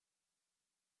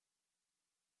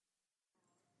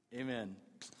Amen.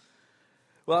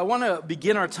 Well, I want to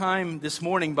begin our time this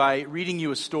morning by reading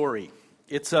you a story.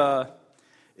 It's the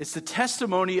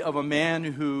testimony of a man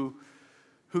who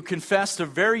confessed a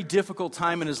very difficult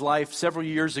time in his life several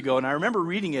years ago. And I remember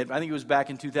reading it, I think it was back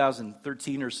in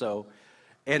 2013 or so,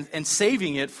 and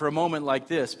saving it for a moment like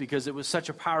this because it was such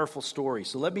a powerful story.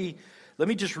 So let me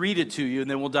just read it to you, and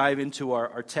then we'll dive into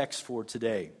our text for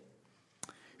today.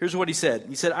 Here's what he said.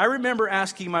 He said, "I remember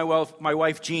asking my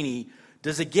wife Jeannie,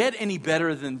 does it get any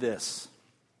better than this?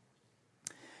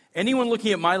 Anyone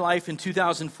looking at my life in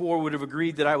 2004 would have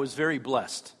agreed that I was very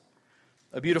blessed.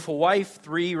 A beautiful wife,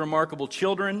 3 remarkable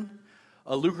children,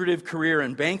 a lucrative career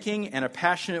in banking, and a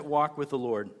passionate walk with the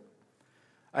Lord.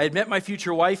 I had met my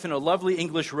future wife in a lovely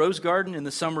English rose garden in the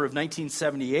summer of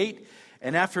 1978,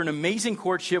 and after an amazing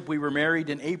courtship, we were married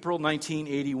in April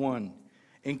 1981,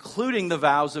 including the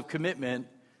vows of commitment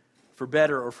for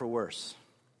better or for worse.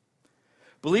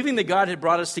 Believing that God had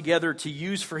brought us together to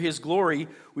use for His glory,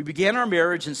 we began our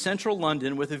marriage in central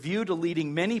London with a view to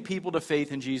leading many people to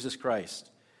faith in Jesus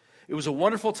Christ. It was a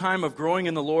wonderful time of growing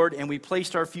in the Lord, and we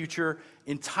placed our future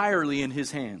entirely in His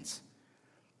hands.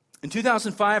 In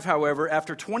 2005, however,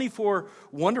 after 24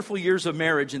 wonderful years of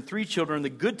marriage and 3 children, the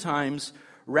good times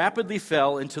rapidly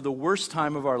fell into the worst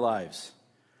time of our lives.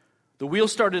 The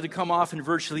wheels started to come off in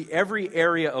virtually every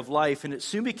area of life, and it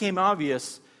soon became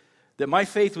obvious that my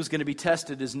faith was going to be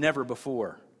tested as never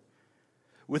before.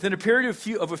 Within a period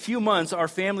of a few months, our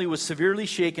family was severely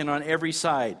shaken on every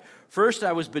side. First,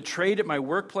 I was betrayed at my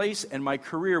workplace, and my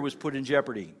career was put in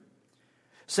jeopardy.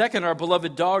 Second, our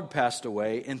beloved dog passed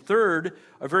away. And third,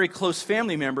 a very close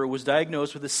family member was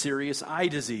diagnosed with a serious eye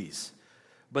disease.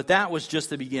 But that was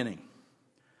just the beginning.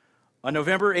 On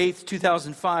November 8th,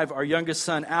 2005, our youngest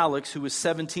son, Alex, who was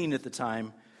 17 at the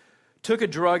time, took a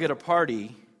drug at a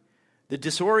party that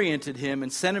disoriented him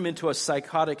and sent him into a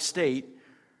psychotic state,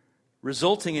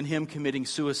 resulting in him committing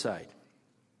suicide.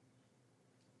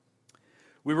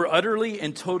 We were utterly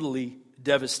and totally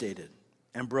devastated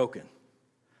and broken.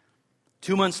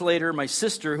 2 months later, my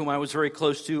sister, whom I was very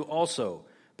close to, also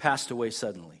passed away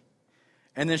suddenly.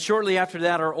 And then shortly after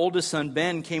that, our oldest son,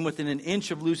 Ben, came within an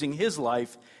inch of losing his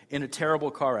life in a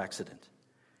terrible car accident.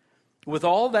 With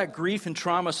all that grief and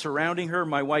trauma surrounding her,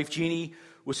 my wife, Jeannie,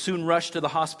 was soon rushed to the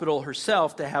hospital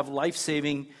herself to have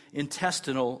life-saving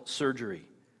intestinal surgery.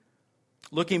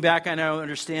 Looking back, I now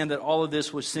understand that all of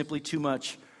this was simply too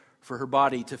much for her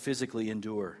body to physically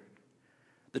endure.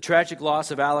 The tragic loss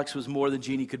of Alex was more than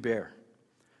Jeannie could bear.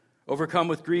 Overcome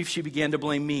with grief, she began to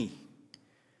blame me.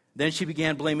 Then she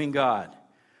began blaming God.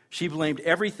 She blamed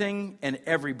everything and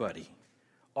everybody.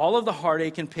 All of the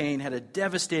heartache and pain had a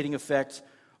devastating effect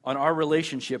on our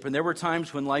relationship, and there were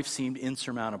times when life seemed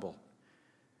insurmountable.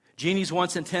 Jeannie's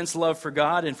once intense love for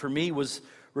God and for me was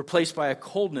replaced by a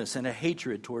coldness and a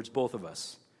hatred towards both of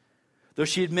us. Though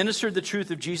she administered the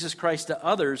truth of Jesus Christ to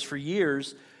others for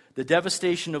years, the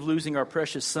devastation of losing our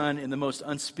precious son in the most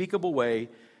unspeakable way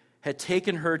had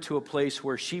taken her to a place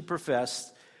where she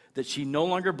professed that she no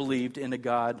longer believed in a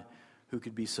God who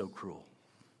could be so cruel.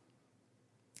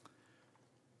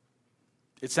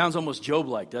 It sounds almost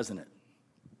Job-like, doesn't it?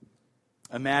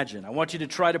 Imagine. I want you to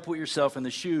try to put yourself in the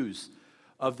shoes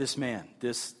of this man,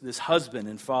 this husband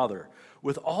and father.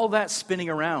 With all that spinning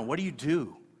around, what do you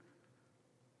do?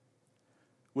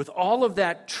 With all of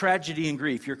that tragedy and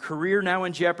grief, your career now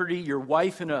in jeopardy, your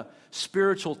wife in a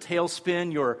spiritual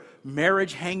tailspin, your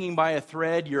marriage hanging by a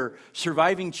thread, your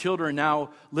surviving children now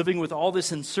living with all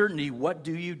this uncertainty, what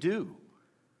do you do?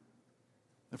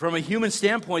 And from a human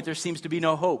standpoint, there seems to be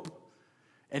no hope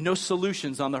and no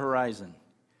solutions on the horizon.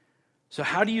 So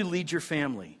how do you lead your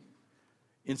family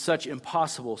in such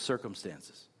impossible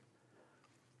circumstances?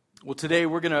 Well, today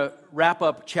we're going to wrap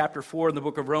up chapter 4 in the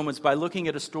book of Romans by looking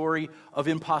at a story of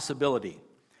impossibility.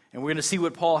 And we're going to see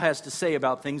what Paul has to say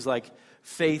about things like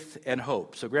faith and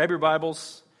hope. So grab your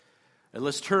Bibles and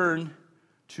let's turn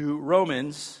to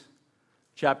Romans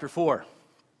chapter 4.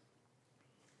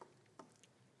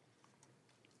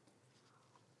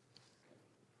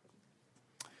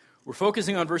 We're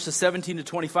focusing on verses 17 to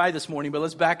 25 this morning, but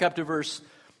let's back up to verse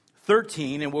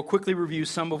 13, and we'll quickly review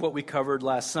some of what we covered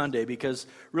last Sunday, because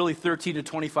really 13 to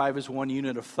 25 is one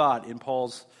unit of thought in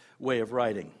Paul's way of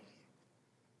writing.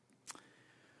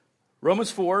 Romans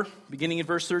 4, beginning in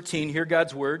verse 13, hear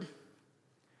God's word.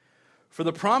 For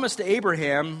the promise to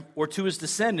Abraham, or to his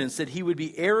descendants, that he would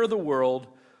be heir of the world,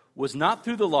 was not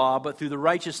through the law, but through the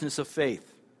righteousness of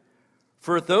faith.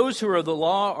 For if those who are of the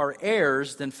law are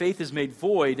heirs, then faith is made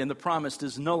void, and the promise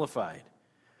is nullified.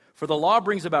 For the law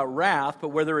brings about wrath, but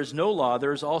where there is no law,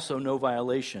 there is also no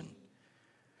violation.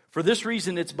 For this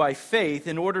reason it's by faith,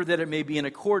 in order that it may be in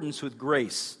accordance with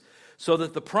grace, so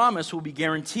that the promise will be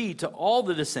guaranteed to all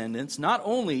the descendants, not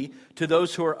only to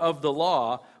those who are of the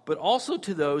law, but also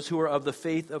to those who are of the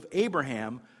faith of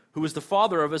Abraham, who is the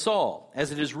father of us all.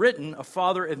 As it is written, a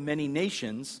father of many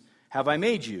nations have I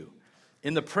made you,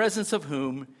 in the presence of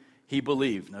whom he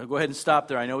believed. Now go ahead and stop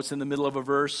there. I know it's in the middle of a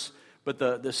verse, but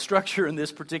the structure in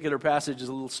this particular passage is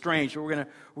a little strange. So we're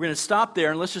going to stop there,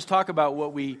 and let's just talk about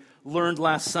what we learned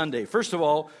last Sunday. First of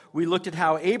all, we looked at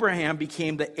how Abraham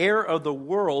became the heir of the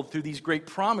world through these great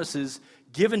promises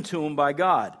given to him by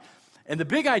God. And the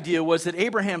big idea was that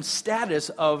Abraham's status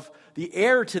of the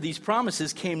heir to these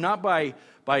promises came not by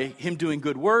him doing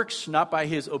good works, not by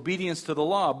his obedience to the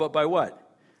law, but by what?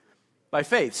 By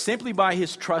faith, simply by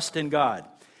his trust in God.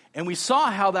 And we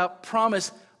saw how that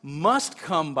promise must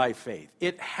come by faith.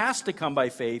 It has to come by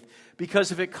faith,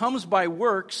 because if it comes by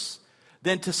works,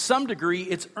 then to some degree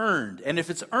it's earned. And if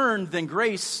it's earned, then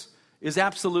grace is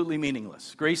absolutely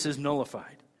meaningless. Grace is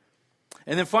nullified.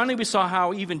 And then finally we saw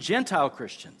how even Gentile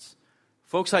Christians,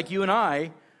 folks like you and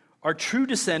I, are true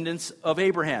descendants of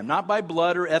Abraham, not by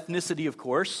blood or ethnicity, of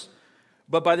course,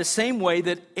 but by the same way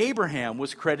that Abraham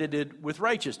was credited with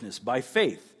righteousness, by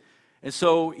faith. And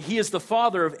so he is the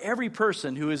father of every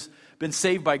person who has been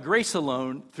saved by grace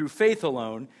alone, through faith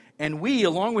alone. And we,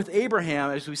 along with Abraham,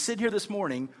 as we sit here this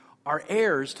morning, are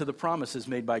heirs to the promises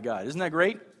made by God. Isn't that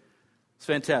great? It's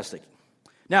fantastic.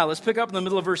 Now, let's pick up in the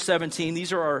middle of verse 17.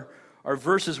 These are our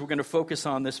verses we're going to focus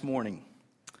on this morning.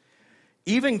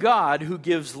 Even God, who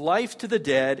gives life to the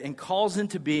dead and calls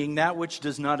into being that which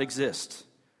does not exist.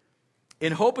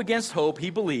 In hope against hope,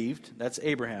 he believed, that's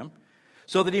Abraham,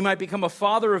 so that he might become a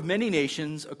father of many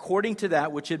nations, according to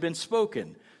that which had been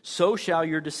spoken. So shall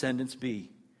your descendants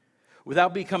be.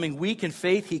 Without becoming weak in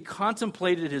faith, he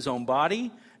contemplated his own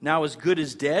body, now as good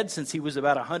as dead, since he was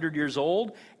about 100 years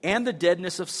old, and the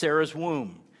deadness of Sarah's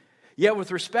womb. Yet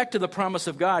with respect to the promise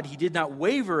of God, he did not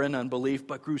waver in unbelief,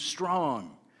 but grew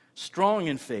strong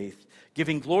in faith,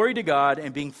 giving glory to God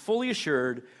and being fully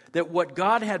assured that what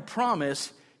God had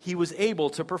promised, he was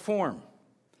able to perform.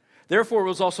 Therefore, it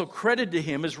was also credited to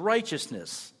him as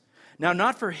righteousness. Now,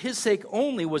 not for his sake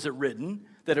only was it written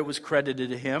that it was credited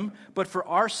to him, but for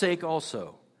our sake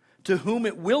also, to whom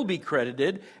it will be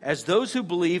credited as those who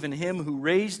believe in him who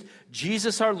raised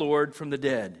Jesus our Lord from the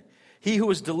dead. He who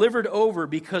was delivered over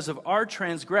because of our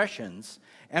transgressions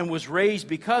and was raised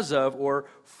because of, or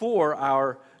for,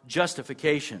 our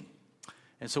justification.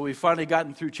 And so we've finally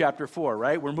gotten through chapter 4,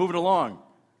 right? We're moving along.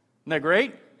 Isn't that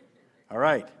great? All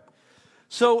right.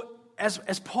 So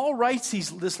as Paul writes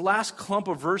this last clump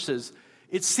of verses,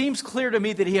 it seems clear to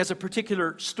me that he has a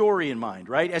particular story in mind,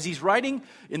 right? As he's writing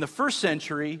in the first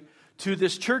century to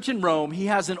this church in Rome, he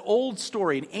has an old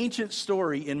story, an ancient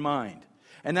story in mind.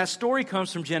 And that story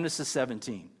comes from Genesis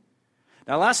 17.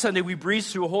 Now, last Sunday, we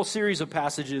breezed through a whole series of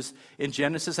passages in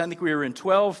Genesis. I think we were in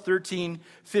 12, 13,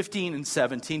 15, and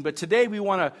 17. But today, we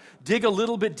want to dig a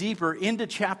little bit deeper into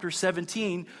chapter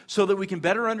 17 so that we can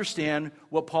better understand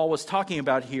what Paul was talking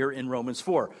about here in Romans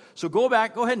 4. So go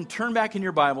ahead and turn back in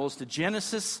your Bibles to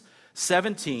Genesis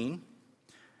 17,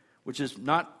 which is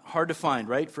not hard to find,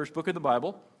 right? First book of the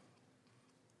Bible.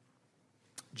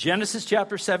 Genesis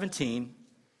chapter 17,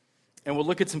 and we'll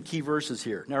look at some key verses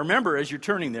here. Now, remember, as you're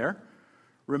turning there,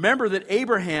 remember that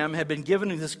Abraham had been given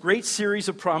this great series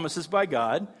of promises by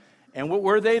God. And what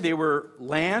were they? They were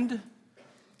land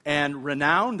and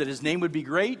renown, that his name would be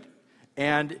great,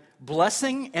 and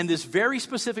blessing, and this very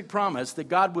specific promise that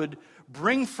God would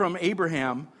bring from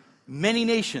Abraham many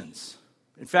nations.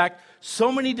 In fact,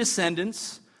 so many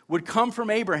descendants would come from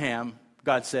Abraham,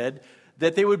 God said,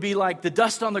 that they would be like the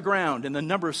dust on the ground and the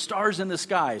number of stars in the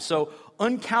sky. So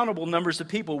uncountable numbers of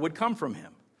people would come from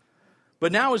him.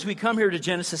 But now as we come here to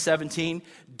Genesis 17,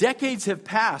 decades have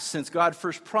passed since God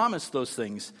first promised those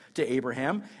things to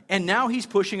Abraham, and now he's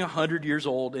pushing 100 years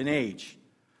old in age.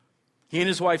 He and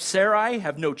his wife Sarai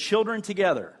have no children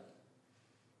together.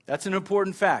 That's an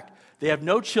important fact. They have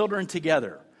no children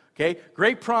together. Okay,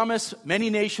 great promise, many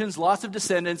nations, lots of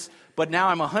descendants, but now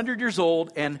I'm 100 years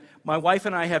old and my wife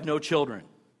and I have no children.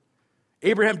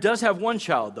 Abraham does have one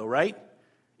child though, right?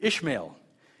 Ishmael.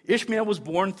 Ishmael was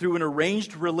born through an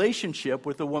arranged relationship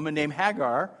with a woman named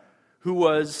Hagar, who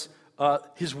was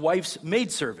his wife's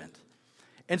maidservant.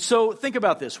 And so think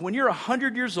about this. When you're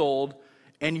 100 years old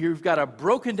and you've got a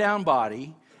broken down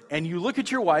body, and you look at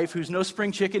your wife, who's no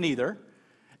spring chicken either,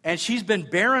 and she's been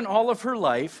barren all of her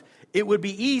life, it would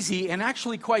be easy and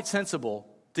actually quite sensible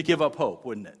to give up hope,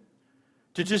 wouldn't it?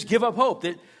 To just give up hope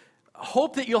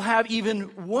that you'll have even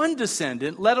one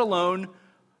descendant, let alone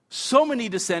so many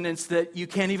descendants that you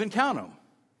can't even count them.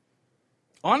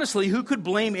 Honestly, who could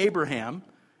blame Abraham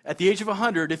at the age of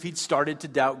 100 if he'd started to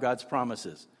doubt God's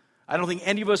promises. I don't think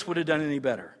any of us would have done any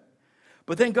better.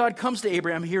 But then God comes to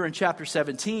Abraham here in chapter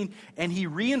 17, and he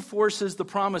reinforces the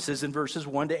promises in verses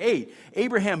 1 to 8.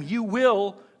 Abraham, you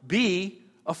will be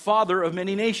a father of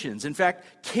many nations. In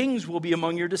fact, kings will be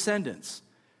among your descendants.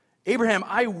 Abraham,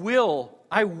 I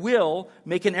will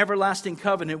make an everlasting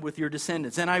covenant with your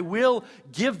descendants, and I will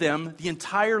give them the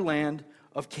entire land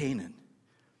of Canaan.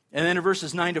 And then in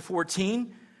verses 9 to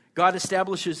 14, God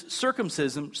establishes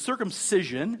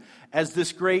circumcision as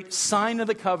this great sign of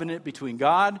the covenant between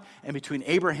God and between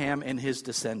Abraham and his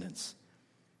descendants.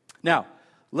 Now,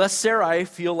 lest Sarai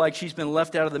feel like she's been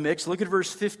left out of the mix, look at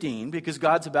verse 15, because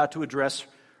God's about to address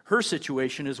her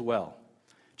situation as well.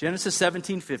 Genesis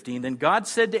 17:15, then God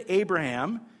said to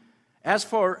Abraham, as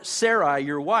for Sarai,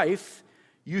 your wife,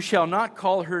 you shall not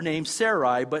call her name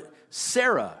Sarai, but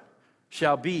Sarah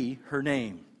shall be her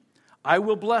name. I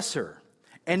will bless her,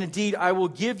 and indeed I will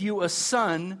give you a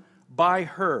son by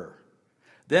her.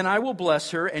 Then I will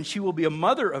bless her, and she will be a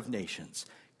mother of nations.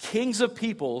 Kings of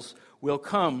peoples will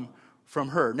come from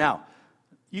her. Now,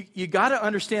 you got to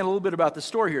understand a little bit about the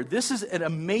story here. This is an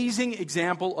amazing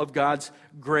example of God's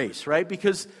grace, right?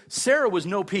 Because Sarah was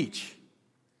no peach.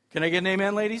 Can I get an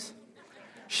amen, ladies?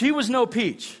 She was no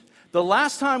peach. The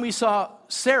last time we saw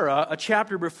Sarah, a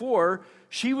chapter before,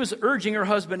 she was urging her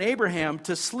husband Abraham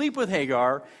to sleep with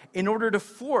Hagar in order to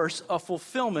force a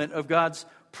fulfillment of God's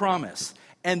promise.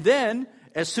 And then,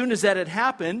 as soon as that had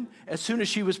happened, as soon as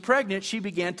she was pregnant, she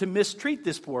began to mistreat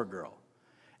this poor girl.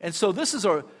 And so this is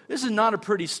not a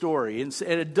pretty story, and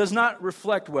it does not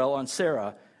reflect well on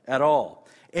Sarah at all.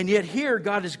 And yet here,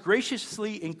 God is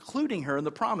graciously including her in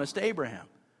the promise to Abraham.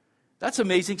 That's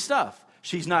amazing stuff.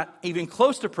 She's not even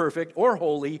close to perfect or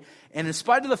holy, and in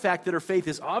spite of the fact that her faith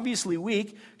is obviously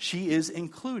weak, she is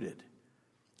included.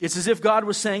 It's as if God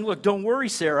was saying, look, don't worry,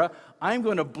 Sarah, I'm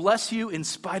going to bless you in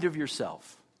spite of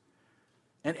yourself.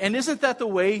 And isn't that the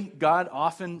way God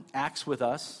often acts with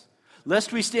us?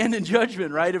 Lest we stand in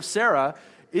judgment, right, of Sarah,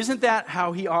 isn't that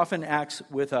how he often acts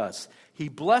with us? He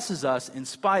blesses us in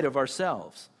spite of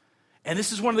ourselves. And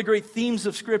this is one of the great themes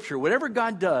of Scripture. Whatever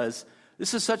God does,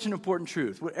 this is such an important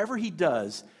truth. Whatever he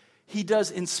does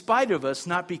in spite of us,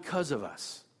 not because of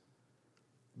us.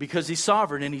 Because he's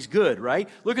sovereign and he's good, right?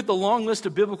 Look at the long list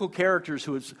of biblical characters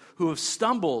who have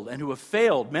stumbled and who have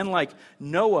failed. Men like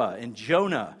Noah and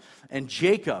Jonah and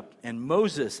Jacob and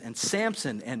Moses and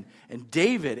Samson and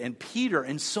David and Peter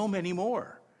and so many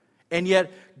more. And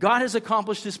yet, God has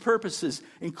accomplished his purposes,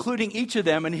 including each of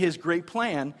them in his great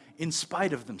plan, in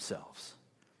spite of themselves.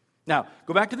 Now,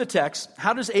 go back to the text.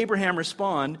 How does Abraham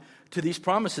respond to these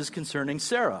promises concerning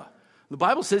Sarah? The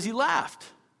Bible says he laughed.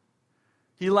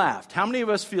 He laughed. How many of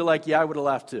us feel like, yeah, I would have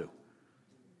laughed too?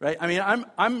 Right? I mean,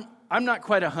 I'm not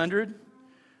quite 100.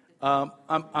 I'm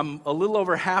a little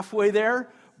over halfway there,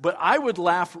 but I would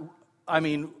laugh,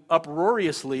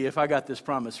 uproariously if I got this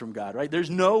promise from God, right?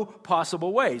 There's no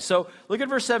possible way. So look at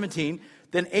verse 17.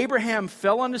 Then Abraham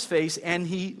fell on his face and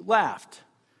he laughed.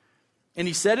 And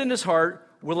he said in his heart,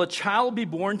 will a child be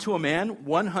born to a man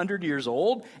 100 years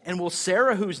old? And will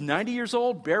Sarah, who's 90 years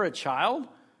old, bear a child?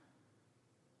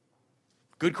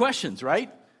 Good questions, right?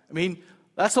 I mean,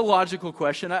 that's a logical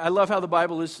question. I love how the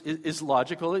Bible is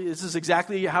logical. This is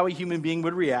exactly how a human being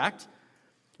would react.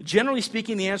 Generally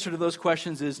speaking, the answer to those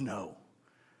questions is no.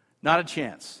 Not a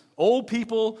chance. Old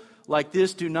people like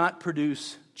this do not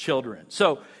produce children.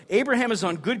 So Abraham is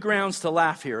on good grounds to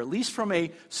laugh here. At least from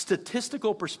a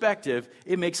statistical perspective,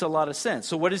 it makes a lot of sense.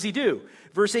 So what does he do?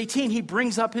 Verse 18, he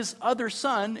brings up his other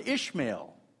son,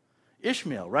 Ishmael.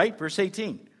 Ishmael, right? Verse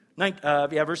 18.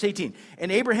 Verse 18.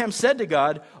 And Abraham said to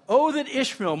God, oh, that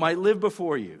Ishmael might live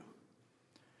before you.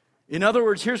 In other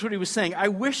words, here's what he was saying. I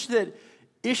wish that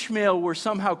Ishmael were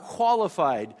somehow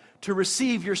qualified to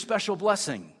receive your special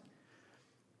blessing.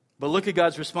 But look at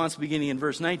God's response beginning in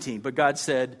verse 19. But God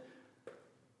said,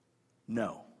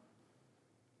 no.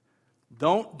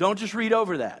 Don't just read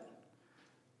over that.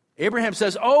 Abraham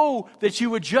says, oh, that you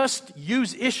would just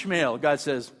use Ishmael. God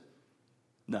says,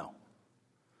 no.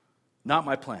 Not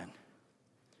my plan.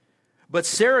 But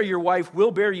Sarah, your wife, will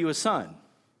bear you a son,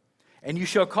 and you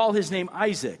shall call his name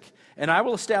Isaac, and I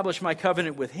will establish my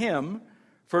covenant with him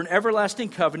for an everlasting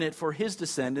covenant for his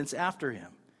descendants after him.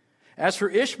 As for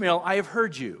Ishmael, I have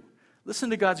heard you. Listen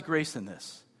to God's grace in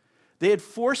this. They had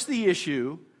forced the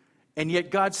issue, and yet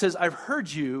God says, I've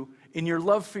heard you in your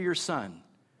love for your son.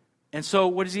 And so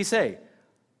what does he say?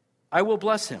 I will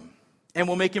bless him, and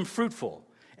will make him fruitful,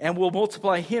 and will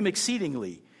multiply him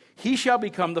exceedingly. He shall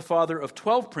become the father of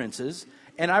 12 princes,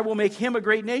 and I will make him a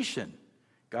great nation.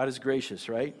 God is gracious,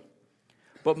 right?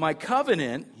 But my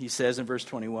covenant, he says in verse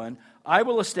 21, I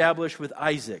will establish with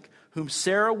Isaac, whom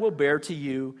Sarah will bear to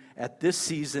you at this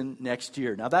season next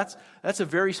year. Now that's a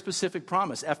very specific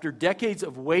promise. After decades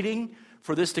of waiting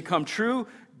for this to come true,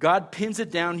 God pins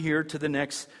it down here to the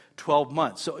next 12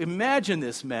 months. So imagine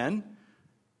this, men,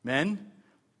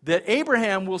 that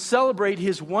Abraham will celebrate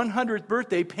his 100th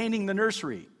birthday painting the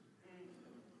nursery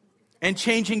and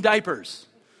changing diapers.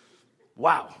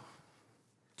 Wow.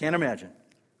 Can't imagine.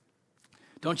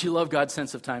 Don't you love God's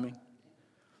sense of timing?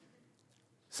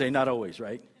 Say not always,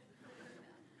 right?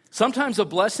 Sometimes a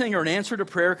blessing or an answer to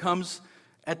prayer comes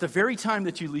at the very time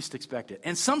that you least expect it.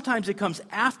 And sometimes it comes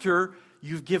after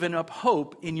you've given up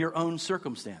hope in your own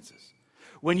circumstances.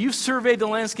 When you've surveyed the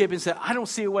landscape and said, I don't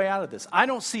see a way out of this. I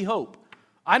don't see hope.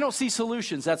 I don't see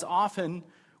solutions. That's often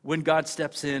when God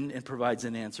steps in and provides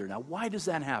an answer. Now, why does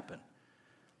that happen?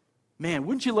 Man,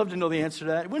 wouldn't you love to know the answer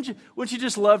to that? Wouldn't you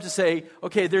just love to say,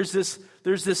 okay, there's this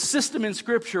system in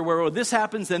Scripture where this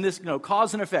happens, then this,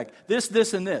 cause and effect.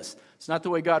 This, and this. It's not the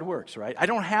way God works, right? I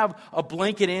don't have a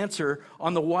blanket answer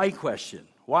on the why question.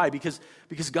 Why? Because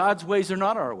God's ways are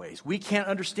not our ways. We can't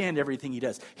understand everything He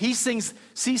does. He sees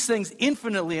things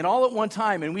infinitely and all at one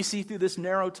time, and we see through this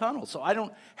narrow tunnel. So I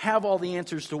don't have all the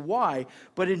answers to why.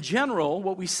 But in general,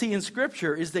 what we see in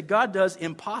Scripture is that God does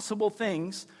impossible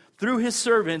things through His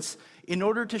servants in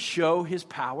order to show His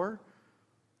power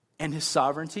and His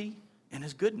sovereignty and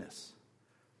His goodness.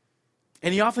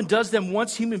 And He often does them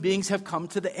once human beings have come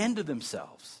to the end of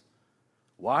themselves.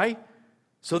 Why?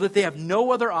 So that they have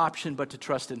no other option but to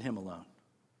trust in Him alone.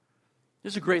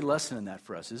 There's a great lesson in that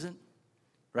for us, isn't it?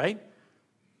 Right?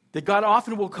 That God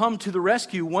often will come to the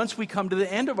rescue once we come to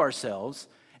the end of ourselves,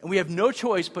 and we have no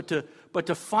choice but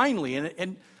to finally,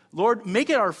 and Lord, make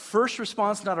it our first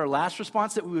response, not our last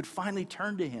response, that we would finally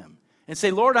turn to Him and say,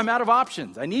 Lord, I'm out of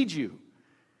options. I need you.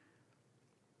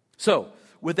 So,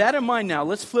 with that in mind now,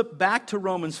 let's flip back to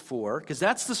Romans 4, because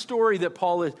that's the story that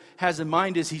Paul has in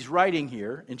mind as he's writing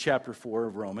here in chapter 4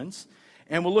 of Romans.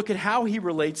 And we'll look at how he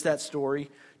relates that story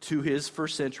to his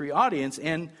first century audience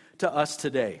and to us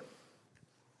today.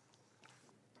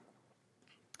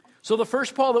 So the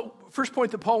first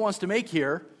point that Paul wants to make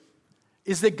here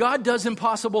is that God does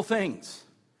impossible things.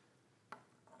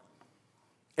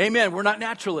 Amen. We're not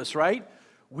naturalists, right?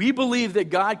 We believe that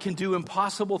God can do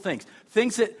impossible things.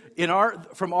 Things that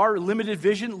from our limited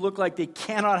vision look like they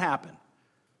cannot happen.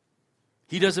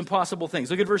 He does impossible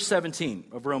things. Look at verse 17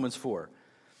 of Romans 4.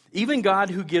 Even God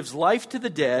who gives life to the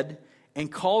dead and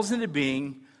calls into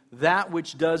being that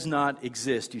which does not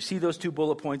exist. You see those two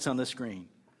bullet points on the screen.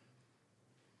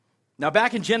 Now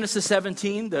back in Genesis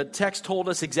 17, the text told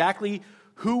us exactly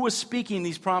who was speaking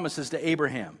these promises to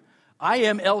Abraham. I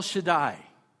am El Shaddai,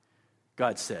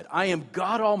 God said. I am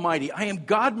God Almighty. I am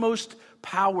God most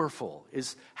powerful,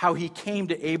 is how He came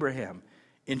to Abraham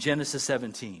in Genesis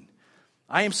 17.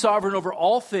 I am sovereign over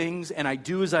all things, and I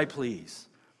do as I please.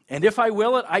 And if I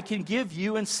will it, I can give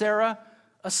you and Sarah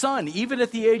a son, even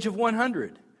at the age of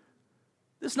 100.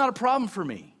 This is not a problem for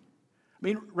me. I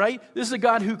mean, right? This is a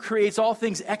God who creates all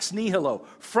things ex nihilo.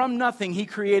 From nothing, He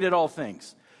created all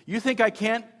things. You think I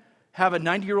can't have a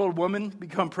 90-year-old woman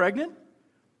become pregnant?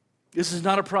 This is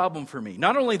not a problem for me.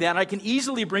 Not only that, I can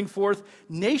easily bring forth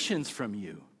nations from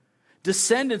you,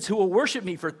 descendants who will worship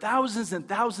me for thousands and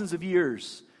thousands of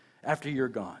years after you're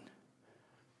gone.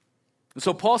 And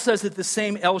so Paul says that the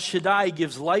same El Shaddai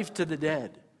gives life to the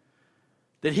dead,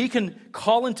 that He can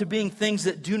call into being things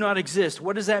that do not exist.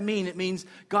 What does that mean? It means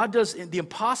God does the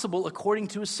impossible according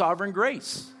to His sovereign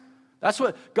grace. That's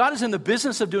what God is in the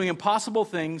business of doing impossible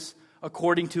things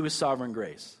according to His sovereign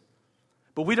grace.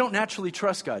 But we don't naturally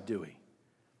trust God, do we?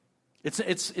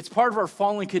 It's part of our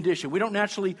fallen condition. We don't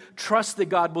naturally trust that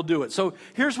God will do it. So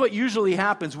here's what usually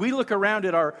happens. We look around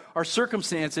at our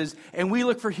circumstances and we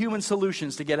look for human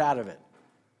solutions to get out of it.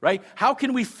 Right? How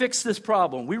can we fix this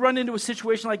problem? We run into a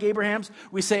situation like Abraham's.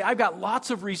 We say, I've got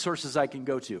lots of resources I can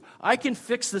go to. I can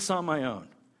fix this on my own.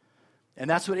 And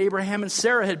that's what Abraham and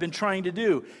Sarah had been trying to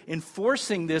do,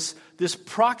 enforcing this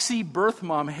proxy birth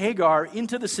mom, Hagar,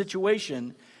 into the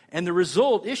situation. And the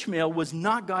result, Ishmael, was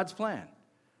not God's plan.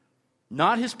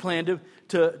 Not His plan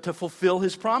to fulfill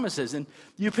His promises. And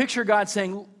you picture God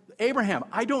saying, Abraham,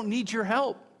 I don't need your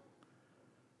help.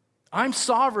 I'm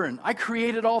sovereign. I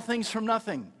created all things from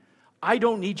nothing. I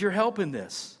don't need your help in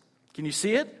this. Can you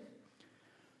see it?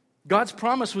 God's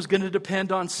promise was going to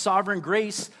depend on sovereign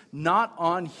grace, not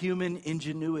on human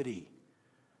ingenuity,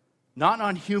 not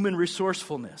on human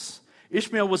resourcefulness.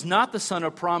 Ishmael was not the son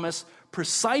of promise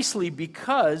precisely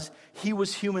because he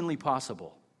was humanly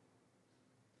possible.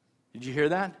 Did you hear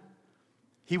that?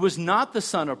 He was not the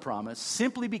son of promise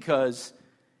simply because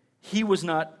he was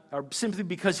not, or simply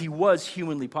because he was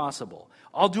humanly possible.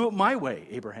 I'll do it my way,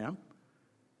 Abraham,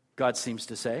 God seems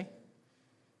to say.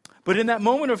 But in that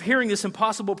moment of hearing this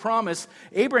impossible promise,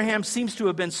 Abraham seems to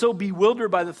have been so bewildered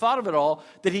by the thought of it all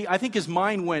that I think his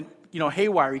mind went,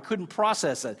 haywire. He couldn't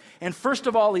process it. And first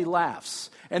of all, he laughs.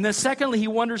 And then secondly, he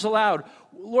wonders aloud,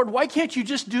 Lord, why can't you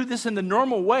just do this in the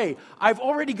normal way? I've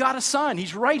already got a son.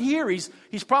 He's right here. He's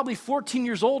probably 14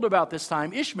 years old about this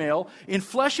time. Ishmael, in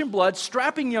flesh and blood,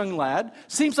 strapping young lad.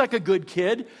 Seems like a good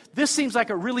kid. This seems like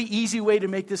a really easy way to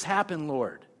make this happen,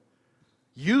 Lord.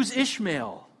 Use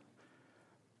Ishmael.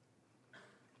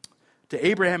 To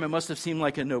Abraham, it must have seemed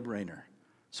like a no-brainer.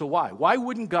 So why? Why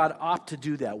wouldn't God opt to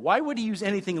do that? Why would he use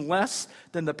anything less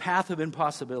than the path of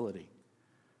impossibility?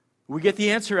 We get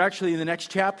the answer actually in the next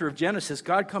chapter of Genesis.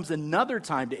 God comes another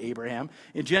time to Abraham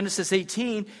in Genesis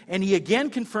 18, and he again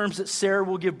confirms that Sarah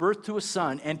will give birth to a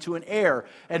son and to an heir.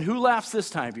 And who laughs this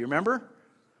time? Do you remember?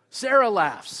 Sarah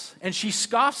laughs, and she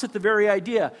scoffs at the very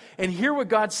idea. And hear what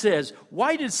God says.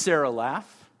 Why did Sarah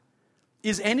laugh?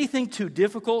 Is anything too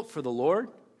difficult for the Lord?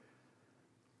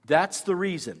 That's the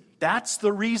reason. That's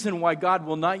the reason why God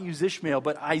will not use Ishmael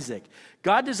but Isaac.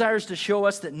 God desires to show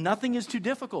us that nothing is too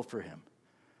difficult for him.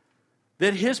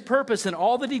 That his purpose in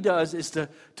all that he does is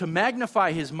to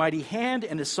magnify his mighty hand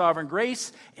and his sovereign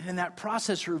grace, and in that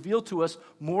process reveal to us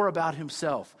more about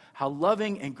himself, how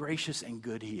loving and gracious and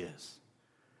good he is.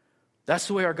 That's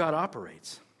the way our God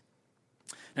operates.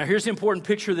 Now here's the important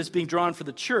picture that's being drawn for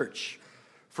the church,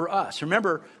 for us.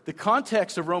 Remember, the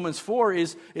context of Romans 4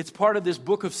 is it's part of this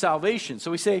book of salvation.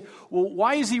 So we say, well,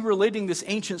 why is he relating this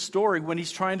ancient story when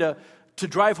he's trying to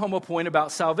drive home a point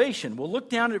about salvation? Well, look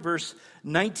down at verse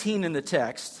 19 in the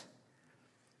text.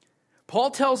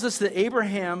 Paul tells us that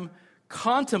Abraham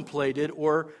contemplated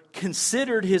or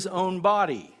considered his own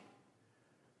body.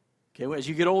 Okay, as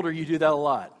you get older, you do that a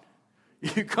lot.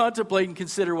 You contemplate and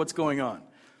consider what's going on.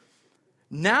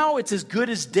 Now it's as good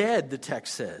as dead, the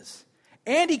text says.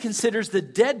 And he considers the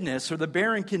deadness or the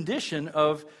barren condition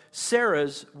of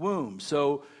Sarah's womb.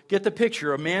 So get the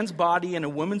picture. A man's body and a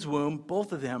woman's womb,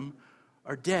 both of them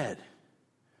are dead.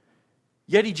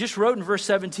 Yet he just wrote in verse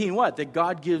 17 what? That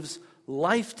God gives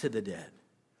life to the dead.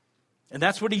 And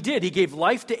that's what he did. He gave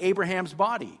life to Abraham's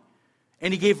body.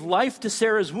 And he gave life to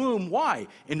Sarah's womb. Why?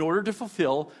 In order to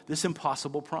fulfill this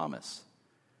impossible promise.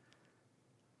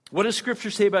 What does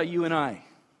Scripture say about you and I?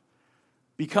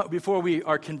 Before we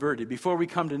are converted, before we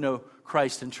come to know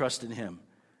Christ and trust in him.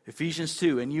 Ephesians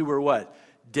 2, and you were what?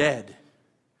 Dead.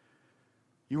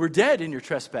 You were dead in your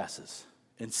trespasses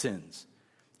and sins,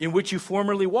 in which you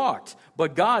formerly walked.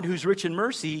 But God, who's rich in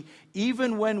mercy,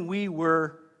 even when we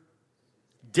were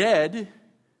dead,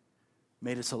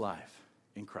 made us alive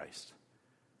in Christ.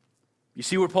 You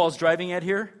see what Paul's driving at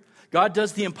here? God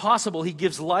does the impossible. He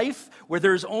gives life where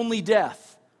there is only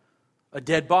death. A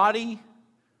dead body,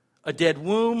 a dead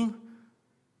womb,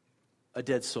 a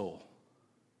dead soul.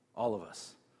 All of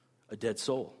us, a dead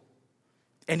soul.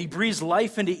 And he breathes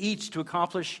life into each to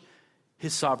accomplish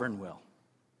his sovereign will.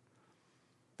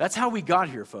 That's how we got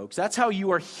here, folks. That's how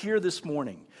you are here this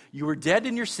morning. You were dead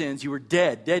in your sins. You were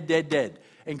dead.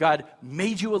 And God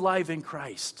made you alive in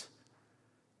Christ.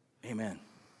 Amen.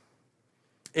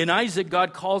 In Isaac,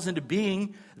 God calls into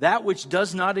being that which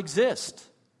does not exist.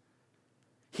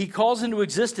 He calls into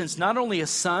existence not only a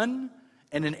son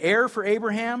and an heir for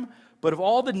Abraham, but of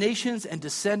all the nations and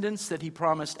descendants that he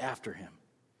promised after him.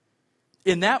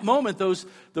 In that moment, those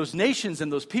nations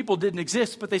and those people didn't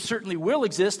exist, but they certainly will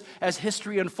exist as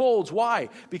history unfolds. Why?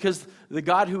 Because the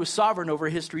God who is sovereign over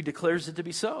history declares it to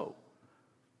be so.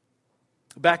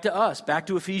 Back to us, back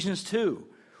to Ephesians 2.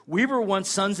 We were once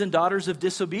sons and daughters of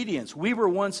disobedience. We were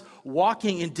once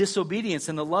walking in disobedience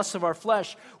in the lusts of our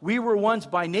flesh. We were once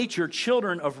by nature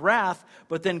children of wrath,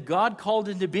 but then God called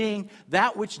into being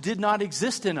that which did not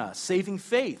exist in us, saving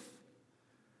faith.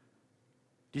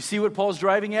 Do you see what Paul's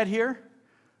driving at here?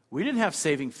 We didn't have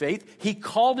saving faith. He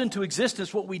called into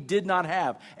existence what we did not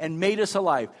have and made us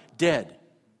alive. Dead,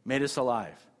 made us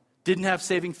alive. Didn't have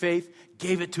saving faith,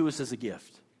 gave it to us as a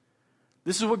gift.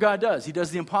 This is what God does. He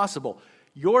does the impossible.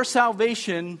 Your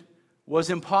salvation was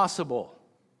impossible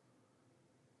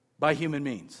by human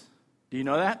means. Do you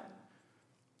know that?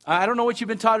 I don't know what you've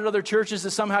been taught at other churches,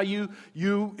 that somehow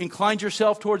you inclined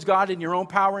yourself towards God in your own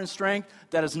power and strength.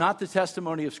 That is not the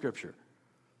testimony of Scripture.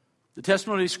 The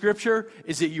testimony of Scripture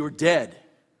is that you were dead.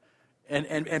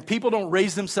 And people don't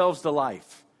raise themselves to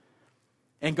life.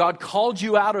 And God called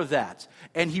you out of that.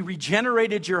 And he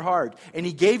regenerated your heart. And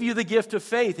he gave you the gift of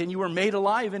faith. And you were made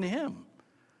alive in him.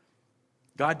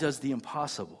 God does the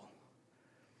impossible.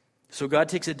 So God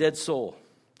takes a dead soul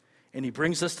and he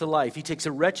brings us to life. He takes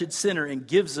a wretched sinner and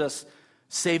gives us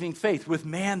saving faith. With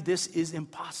man, this is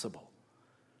impossible.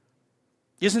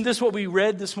 Isn't this what we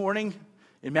read this morning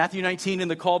in Matthew 19 in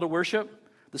the call to worship?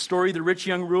 The story of the rich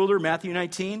young ruler, Matthew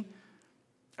 19.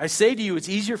 I say to you, it's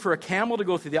easier for a camel to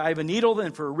go through the eye of a needle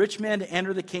than for a rich man to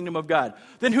enter the kingdom of God.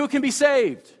 Then who can be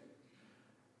saved?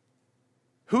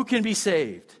 Who can be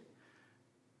saved?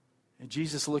 And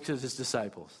Jesus looks at his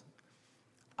disciples.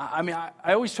 I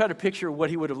always try to picture what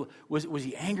he would have... Was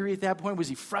he angry at that point? Was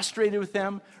he frustrated with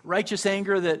them? Righteous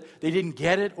anger that they didn't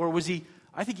get it? Or was he...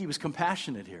 I think he was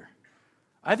compassionate here.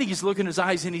 I think he's looking in his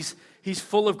eyes and he's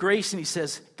full of grace and he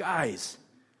says, guys,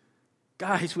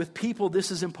 with people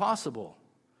this is impossible.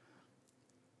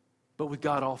 But with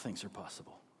God all things are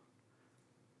possible.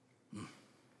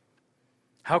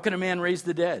 How can a man raise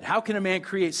the dead? How can a man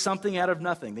create something out of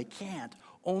nothing? They can't.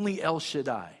 Only El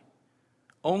Shaddai.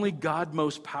 Only God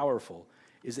most powerful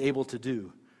is able to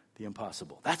do the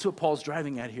impossible. That's what Paul's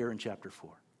driving at here in chapter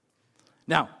 4.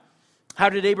 Now, how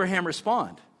did Abraham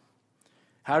respond?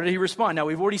 How did he respond? Now,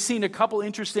 we've already seen a couple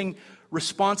interesting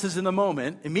responses in the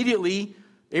moment. Immediately,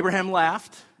 Abraham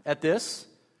laughed at this,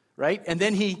 right? And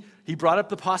then he brought up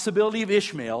the possibility of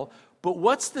Ishmael. But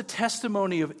what's the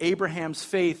testimony of Abraham's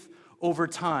faith over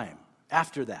time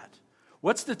after that?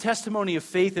 What's the testimony of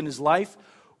faith in his life?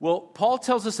 Well, Paul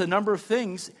tells us a number of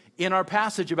things in our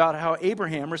passage about how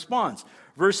Abraham responds.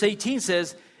 Verse 18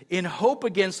 says, in hope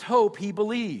against hope, he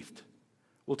believed.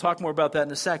 We'll talk more about that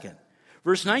in a second.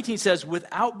 Verse 19 says,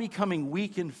 without becoming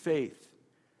weak in faith.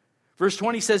 Verse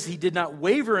 20 says, he did not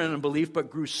waver in unbelief,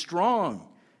 but grew strong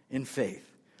in faith.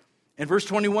 And verse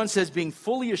 21 says, being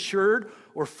fully assured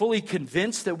or fully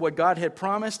convinced that what God had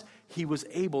promised, he was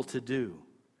able to do.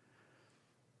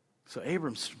 So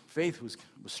Abram's faith was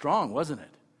strong, wasn't it?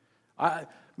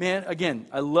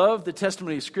 I love the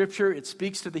testimony of Scripture. It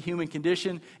speaks to the human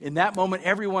condition. In that moment,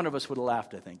 every one of us would have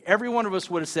laughed, I think. Every one of us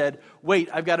would have said, wait,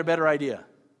 I've got a better idea.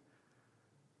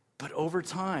 But over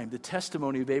time, the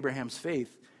testimony of Abraham's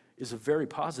faith is a very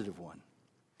positive one.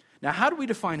 Now, how do we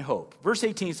define hope? Verse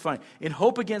 18 is fine. In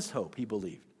hope against hope, he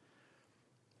believed.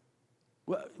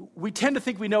 Well, we tend to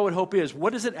think we know what hope is.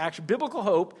 What is it actually? Biblical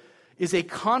hope is a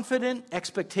confident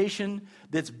expectation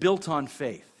that's built on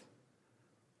faith.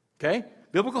 Okay?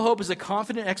 Biblical hope is a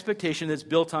confident expectation that's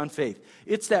built on faith.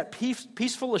 It's that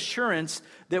peaceful assurance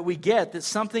that we get that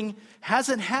something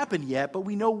hasn't happened yet, but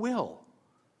we know will.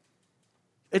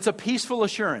 It's a peaceful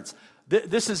assurance.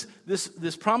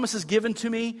 This promise is given to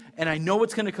me, and I know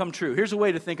it's going to come true. Here's a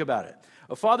way to think about it.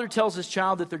 A father tells his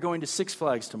child that they're going to Six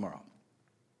Flags tomorrow.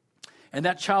 And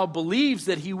that child believes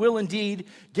that he will indeed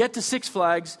get to Six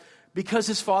Flags because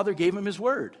his father gave him his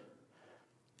word.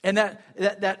 And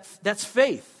that's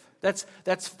faith.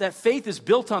 That faith is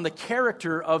built on the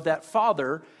character of that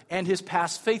father and his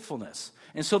past faithfulness.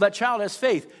 And so that child has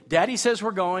faith. Daddy says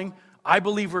we're going. I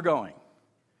believe we're going.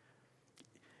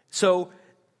 So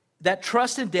that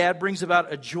trust in dad brings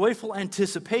about a joyful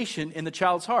anticipation in the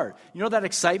child's heart. You know that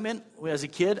excitement as a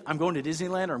kid? I'm going to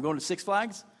Disneyland or I'm going to Six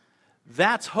Flags?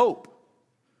 That's hope.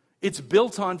 It's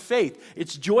built on faith.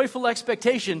 It's joyful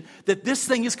expectation that this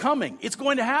thing is coming. It's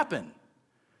going to happen.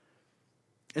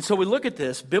 And so we look at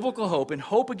this, biblical hope, and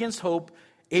hope against hope,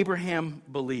 Abraham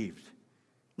believed.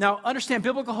 Now, understand,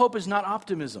 biblical hope is not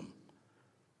optimism.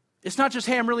 It's not just,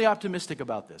 hey, I'm really optimistic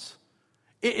about this.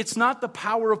 It's not the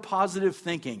power of positive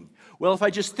thinking. Well, if I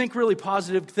just think really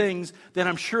positive things, then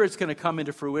I'm sure it's going to come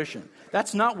into fruition.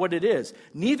 That's not what it is.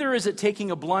 Neither is it taking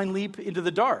a blind leap into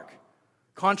the dark,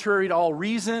 contrary to all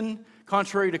reason,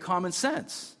 contrary to common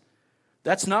sense.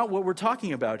 That's not what we're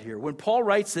talking about here. When Paul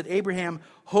writes that Abraham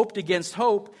hoped against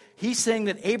hope, he's saying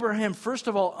that Abraham, first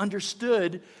of all,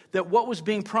 understood that what was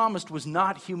being promised was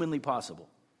not humanly possible.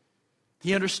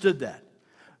 He understood that.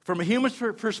 From a human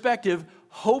perspective,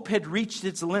 hope had reached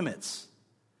its limits.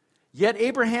 Yet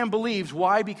Abraham believes.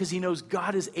 Why? Because he knows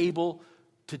God is able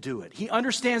to do it. He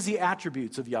understands the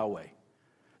attributes of Yahweh.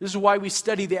 This is why we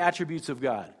study the attributes of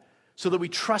God, so that we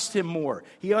trust him more.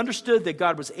 He understood that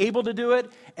God was able to do it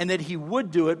and that he would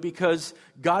do it because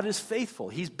God is faithful.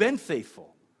 He's been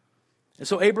faithful. And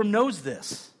so Abram knows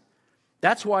this.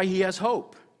 That's why he has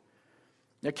hope.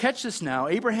 Now catch this now.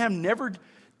 Abraham never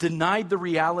denied the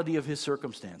reality of his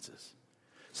circumstances.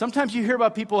 Sometimes you hear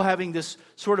about people having this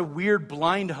sort of weird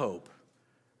blind hope.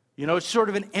 You know, it's sort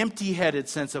of an empty-headed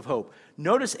sense of hope.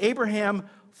 Notice Abraham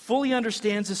fully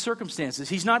understands his circumstances.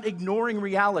 He's not ignoring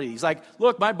reality. He's like,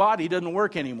 look, my body doesn't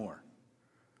work anymore.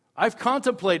 I've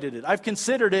contemplated it. I've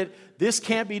considered it. This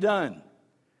can't be done.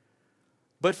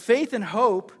 But faith and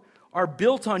hope are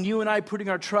built on you and I putting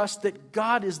our trust that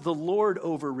God is the Lord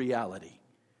over reality.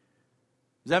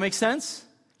 Does that make sense?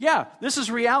 Yeah, this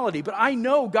is reality, but I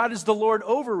know God is the Lord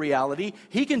over reality.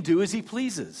 He can do as he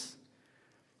pleases.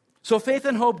 So faith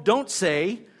and hope don't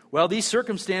say, well, these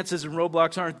circumstances and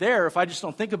roadblocks aren't there. If I just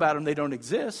don't think about them, they don't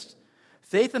exist.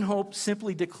 Faith and hope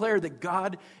simply declare that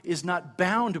God is not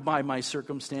bound by my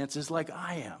circumstances like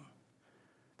I am,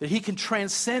 that he can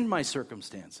transcend my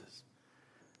circumstances.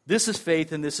 This is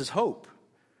faith and this is hope.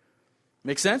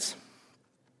 Make sense?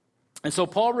 And so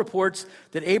Paul reports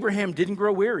that Abraham didn't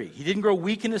grow weary. He didn't grow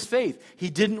weak in his faith.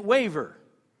 He didn't waver.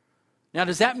 Now,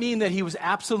 does that mean that he was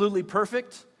absolutely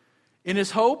perfect in his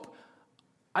hope?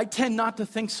 I tend not to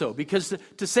think so, because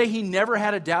to say he never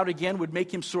had a doubt again would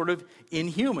make him sort of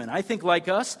inhuman. I think, like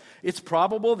us, it's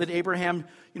probable that Abraham,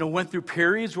 went through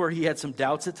periods where he had some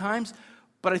doubts at times.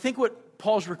 But I think what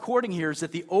Paul's recording here is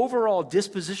that the overall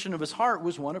disposition of his heart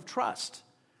was one of trust,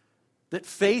 that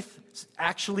faith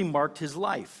actually marked his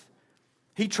life.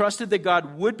 He trusted that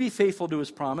God would be faithful to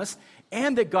his promise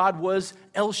and that God was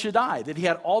El Shaddai, that he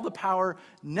had all the power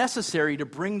necessary to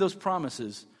bring those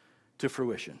promises to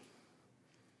fruition.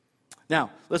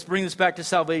 Now, let's bring this back to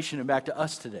salvation and back to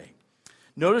us today.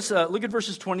 Notice, look at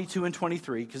verses 22 and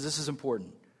 23, because this is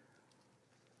important.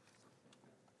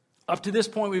 Up to this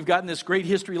point, we've gotten this great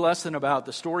history lesson about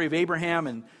the story of Abraham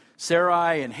and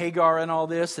Sarai and Hagar and all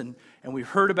this, and we've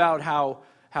heard about how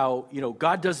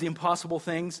God does the impossible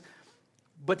things.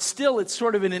 But still, it's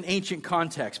sort of in an ancient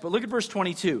context. But look at verse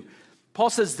 22.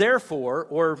 Paul says, therefore,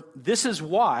 or this is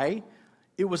why,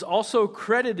 it was also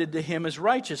credited to him as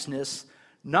righteousness.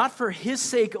 Not for his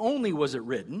sake only was it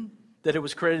written that it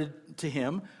was credited to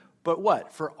him, but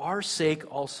what? For our sake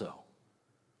also.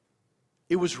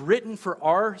 It was written for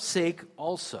our sake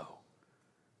also.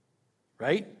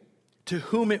 Right? To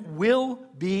whom it will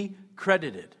be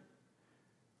credited.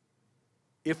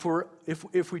 If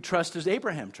we trust as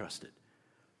Abraham trusted.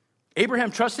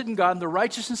 Abraham trusted in God, and the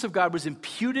righteousness of God was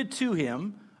imputed to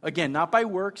him, again, not by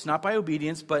works, not by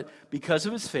obedience, but because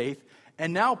of his faith.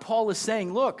 And now Paul is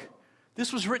saying, look,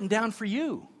 this was written down for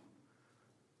you,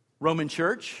 Roman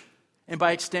church, and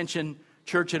by extension,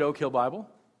 church at Oak Hill Bible.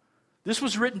 This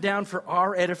was written down for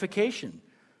our edification,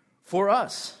 for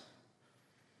us.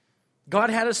 God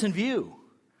had us in view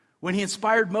when he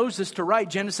inspired Moses to write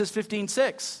Genesis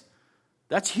 15:6.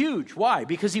 That's huge. Why?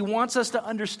 Because he wants us to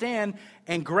understand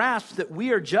and grasp that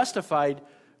we are justified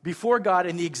before God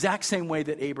in the exact same way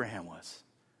that Abraham was.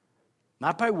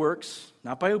 Not by works,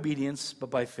 not by obedience, but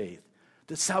by faith.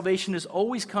 That salvation has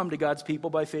always come to God's people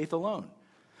by faith alone.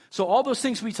 So all those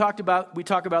things we talk about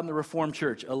in the Reformed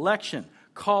Church: election,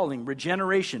 calling,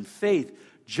 regeneration, faith,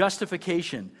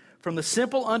 justification. From the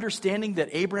simple understanding that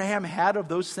Abraham had of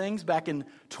those things back in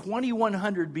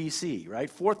 2100 BC, right?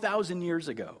 4,000 years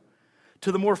ago.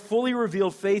 To the more fully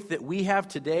revealed faith that we have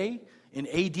today in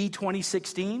AD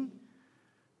 2016,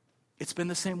 it's been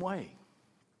the same way.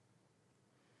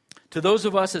 To those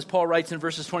of us, as Paul writes in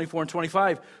verses 24 and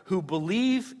 25, who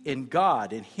believe in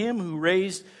God, in him who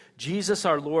raised Jesus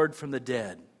our Lord from the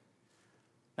dead.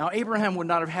 Now, Abraham would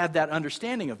not have had that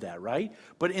understanding of that, right?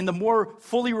 But in the more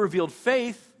fully revealed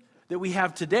faith that we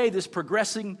have today, this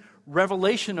progressing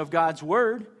revelation of God's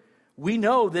word, we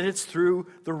know that it's through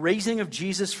the raising of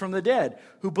Jesus from the dead,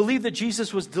 who believe that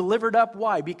Jesus was delivered up.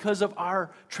 Why? Because of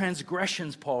our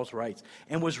transgressions, Paul writes,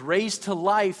 and was raised to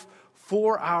life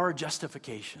for our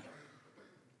justification.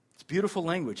 It's beautiful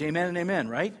language. Amen and amen,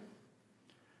 right?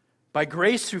 By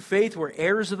grace through faith, we're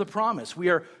heirs of the promise. We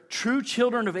are true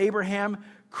children of Abraham,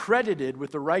 credited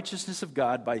with the righteousness of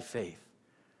God by faith.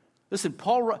 Listen,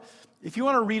 Paul, if you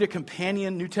want to read a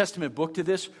companion New Testament book to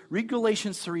this, read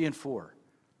Galatians 3 and 4.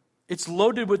 It's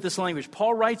loaded with this language.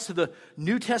 Paul writes to the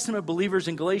New Testament believers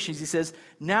in Galatians. He says,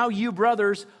 now you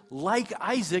brothers, like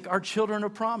Isaac, are children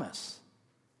of promise.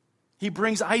 He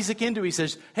brings Isaac into it. He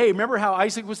says, hey, remember how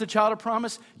Isaac was the child of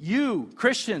promise? You,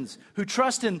 Christians, who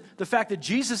trust in the fact that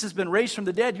Jesus has been raised from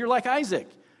the dead, you're like Isaac.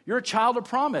 You're a child of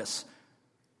promise.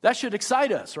 That should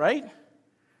excite us, right?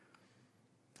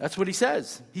 That's what he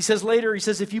says. He says later,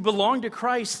 if you belong to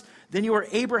Christ, then you are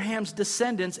Abraham's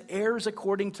descendants, heirs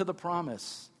according to the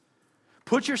promise.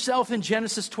 Put yourself in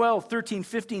Genesis 12, 13,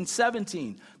 15,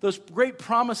 17. Those great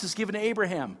promises given to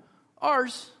Abraham.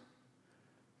 Ours.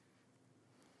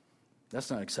 That's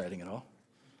not exciting at all.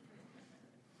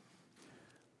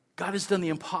 God has done the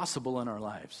impossible in our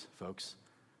lives, folks.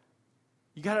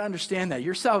 You got to understand that.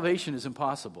 Your salvation is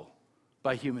impossible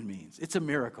by human means. It's a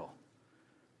miracle.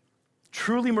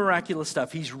 Truly miraculous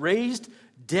stuff. He's raised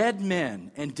dead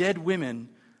men and dead women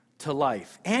to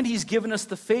life. And he's given us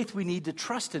the faith we need to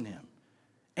trust in him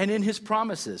and in his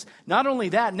promises. Not only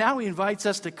that, now he invites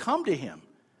us to come to him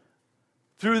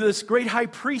through this great high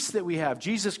priest that we have,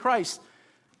 Jesus Christ.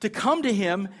 to come to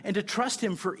him and to trust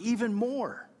him for even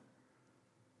more.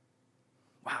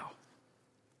 Wow.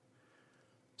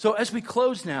 So as we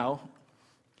close now,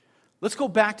 let's go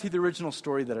back to the original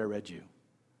story that I read you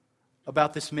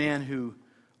about this man who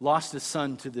lost his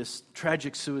son to this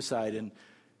tragic suicide, and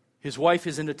his wife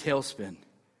is in a tailspin.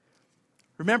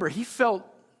 Remember, he felt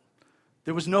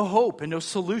there was no hope and no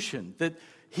solution, that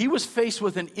he was faced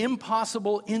with an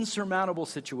impossible, insurmountable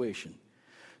situation.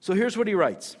 So here's what he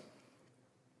writes.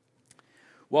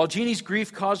 While Jeannie's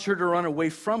grief caused her to run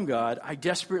away from God, I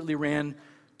desperately ran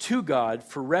to God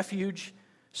for refuge,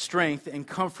 strength, and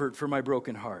comfort for my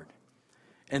broken heart.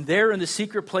 And there in the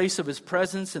secret place of his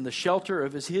presence and the shelter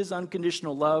of his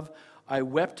unconditional love, I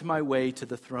wept my way to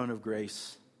the throne of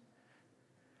grace.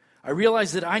 I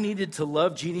realized that I needed to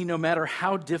love Jeannie no matter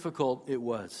how difficult it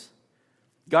was.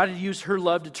 God had used her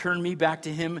love to turn me back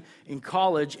to him in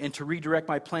college and to redirect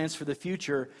my plans for the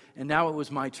future, and now it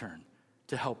was my turn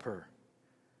to help her.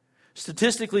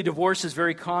 Statistically, divorce is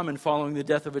very common following the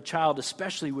death of a child,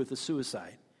 especially with a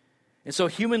suicide. And so,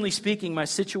 humanly speaking, my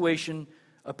situation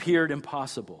appeared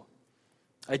impossible.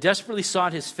 I desperately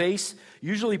sought his face,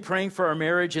 usually praying for our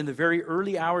marriage in the very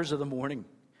early hours of the morning.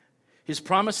 His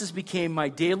promises became my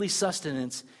daily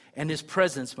sustenance, and his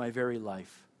presence my very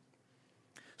life.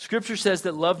 Scripture says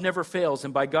that love never fails,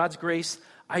 and by God's grace,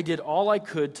 I did all I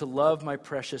could to love my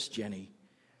precious Jenny.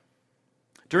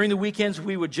 During the weekends,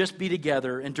 we would just be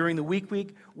together, and during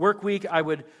the work week, I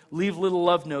would leave little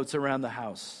love notes around the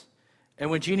house. And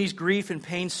when Jeannie's grief and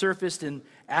pain surfaced in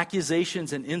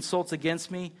accusations and insults against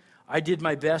me, I did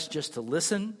my best just to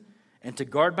listen and to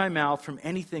guard my mouth from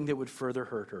anything that would further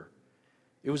hurt her.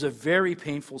 It was a very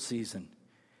painful season,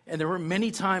 and there were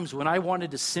many times when I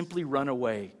wanted to simply run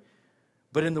away.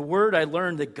 But in the Word, I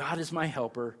learned that God is my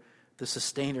helper, the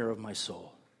sustainer of my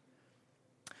soul.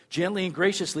 Gently and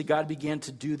graciously, God began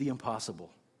to do the impossible,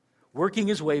 working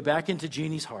his way back into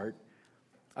Jeannie's heart.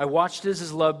 I watched as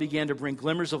his love began to bring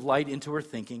glimmers of light into her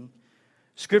thinking.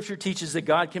 Scripture teaches that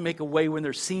God can make a way when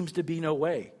there seems to be no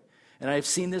way. And I have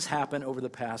seen this happen over the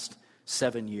past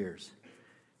 7 years.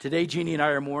 Today, Jeannie and I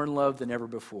are more in love than ever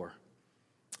before.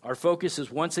 Our focus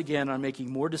is once again on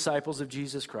making more disciples of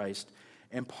Jesus Christ.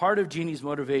 And part of Jeannie's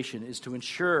motivation is to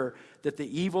ensure that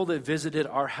the evil that visited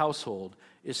our household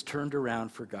is turned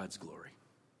around for God's glory.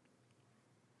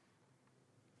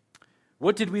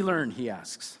 What did we learn, he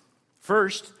asks.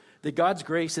 First, that God's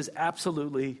grace is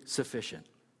absolutely sufficient.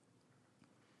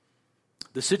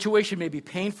 The situation may be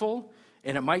painful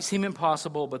and it might seem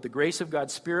impossible, but the grace of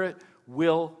God's Spirit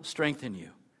will strengthen you.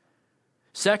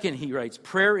 Second, he writes,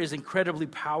 prayer is incredibly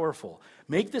powerful.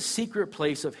 Make the secret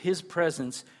place of his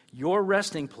presence your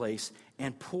resting place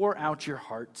and pour out your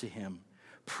heart to him.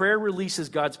 Prayer releases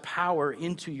God's power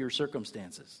into your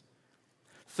circumstances.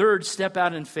 Third, step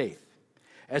out in faith.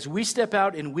 As we step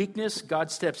out in weakness, God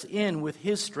steps in with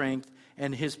his strength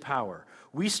and his power.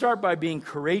 We start by being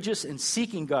courageous and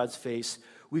seeking God's face.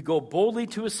 We go boldly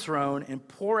to his throne and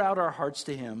pour out our hearts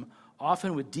to him,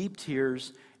 often with deep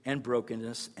tears and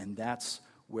brokenness, and that's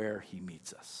where he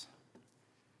meets us.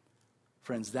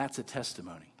 Friends, that's a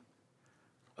testimony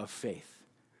of faith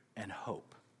and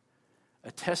hope.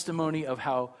 A testimony of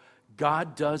how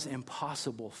God does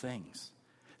impossible things.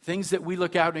 Things that we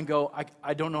look out and go,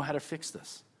 I don't know how to fix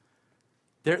this.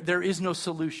 There is no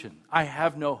solution. I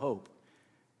have no hope.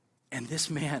 And this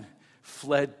man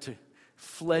fled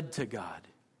to God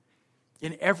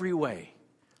in every way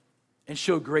and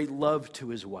showed great love to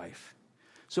his wife.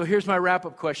 So here's my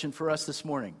wrap-up question for us this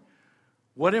morning.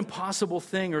 What impossible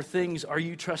thing or things are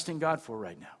you trusting God for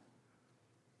right now?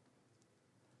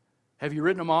 Have you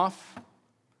written them off?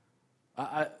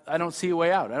 I don't see a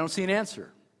way out. I don't see an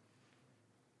answer.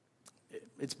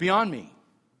 It's beyond me.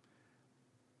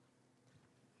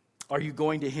 Are you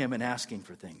going to him and asking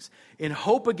for things? In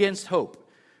hope against hope,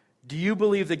 do you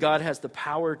believe that God has the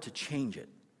power to change it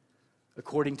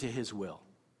according to his will?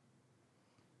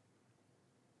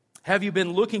 Have you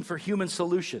been looking for human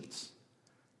solutions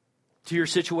to your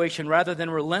situation rather than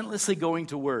relentlessly going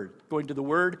to the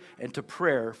Word and to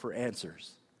prayer for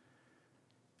answers?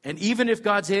 And even if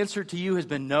God's answer to you has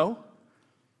been no,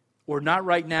 or not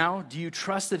right now, do you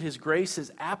trust that his grace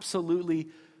is absolutely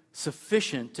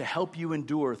sufficient to help you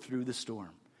endure through the storm?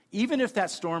 Even if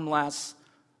that storm lasts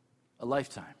a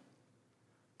lifetime,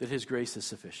 that his grace is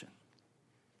sufficient.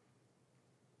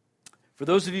 For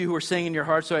those of you who are saying in your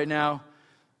hearts right now,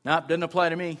 nope, doesn't apply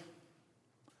to me.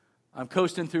 I'm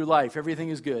coasting through life. Everything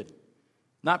is good.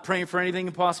 Not praying for anything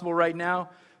impossible right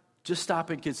now. Just stop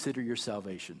and consider your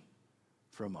salvation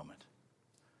for a moment.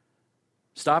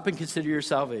 Stop and consider your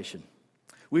salvation.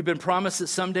 We've been promised that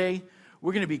someday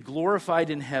we're going to be glorified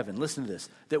in heaven. Listen to this,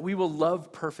 that we will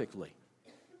love perfectly.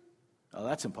 Oh,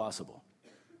 that's impossible.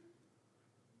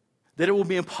 That it will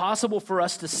be impossible for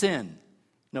us to sin.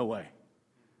 No way.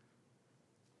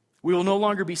 We will no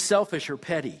longer be selfish or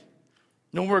petty.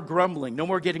 No more grumbling, no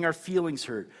more getting our feelings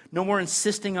hurt, no more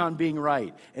insisting on being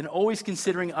right, and always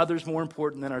considering others more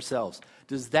important than ourselves.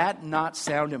 Does that not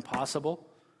sound impossible?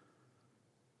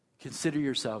 Consider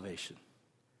your salvation.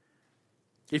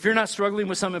 If you're not struggling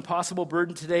with some impossible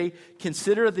burden today,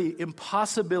 consider the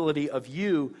impossibility of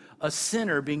you, a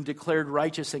sinner, being declared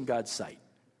righteous in God's sight.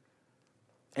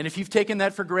 And if you've taken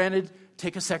that for granted,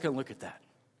 take a second look at that.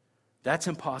 That's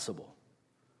impossible.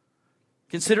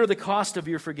 Consider the cost of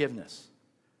your forgiveness.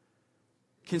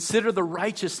 Consider the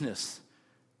righteousness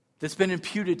that's been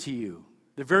imputed to you,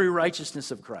 the very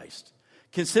righteousness of Christ.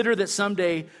 Consider that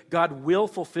someday God will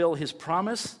fulfill his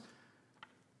promise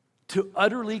to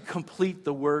utterly complete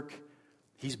the work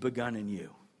he's begun in you,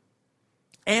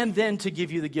 and then to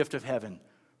give you the gift of heaven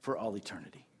for all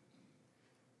eternity.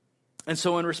 And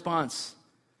so in response,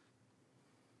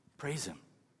 praise him.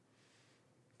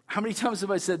 How many times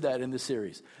have I said that in this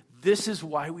series? This is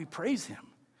why we praise him.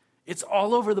 It's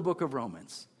all over the book of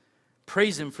Romans.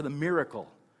 Praise him for the miracle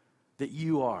that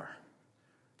you are,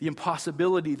 the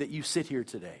impossibility that you sit here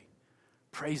today.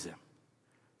 Praise him.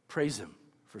 Praise him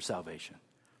for salvation.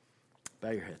 Bow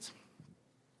your heads.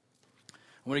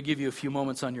 I want to give you a few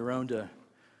moments on your own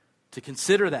to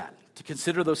consider that, to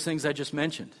consider those things I just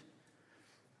mentioned,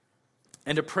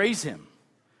 and to praise him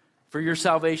for your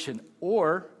salvation.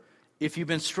 Or if you've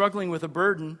been struggling with a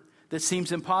burden that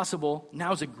seems impossible,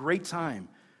 now's a great time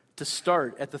to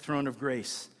start at the throne of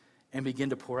grace and begin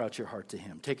to pour out your heart to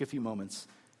him. Take a few moments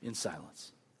in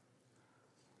silence.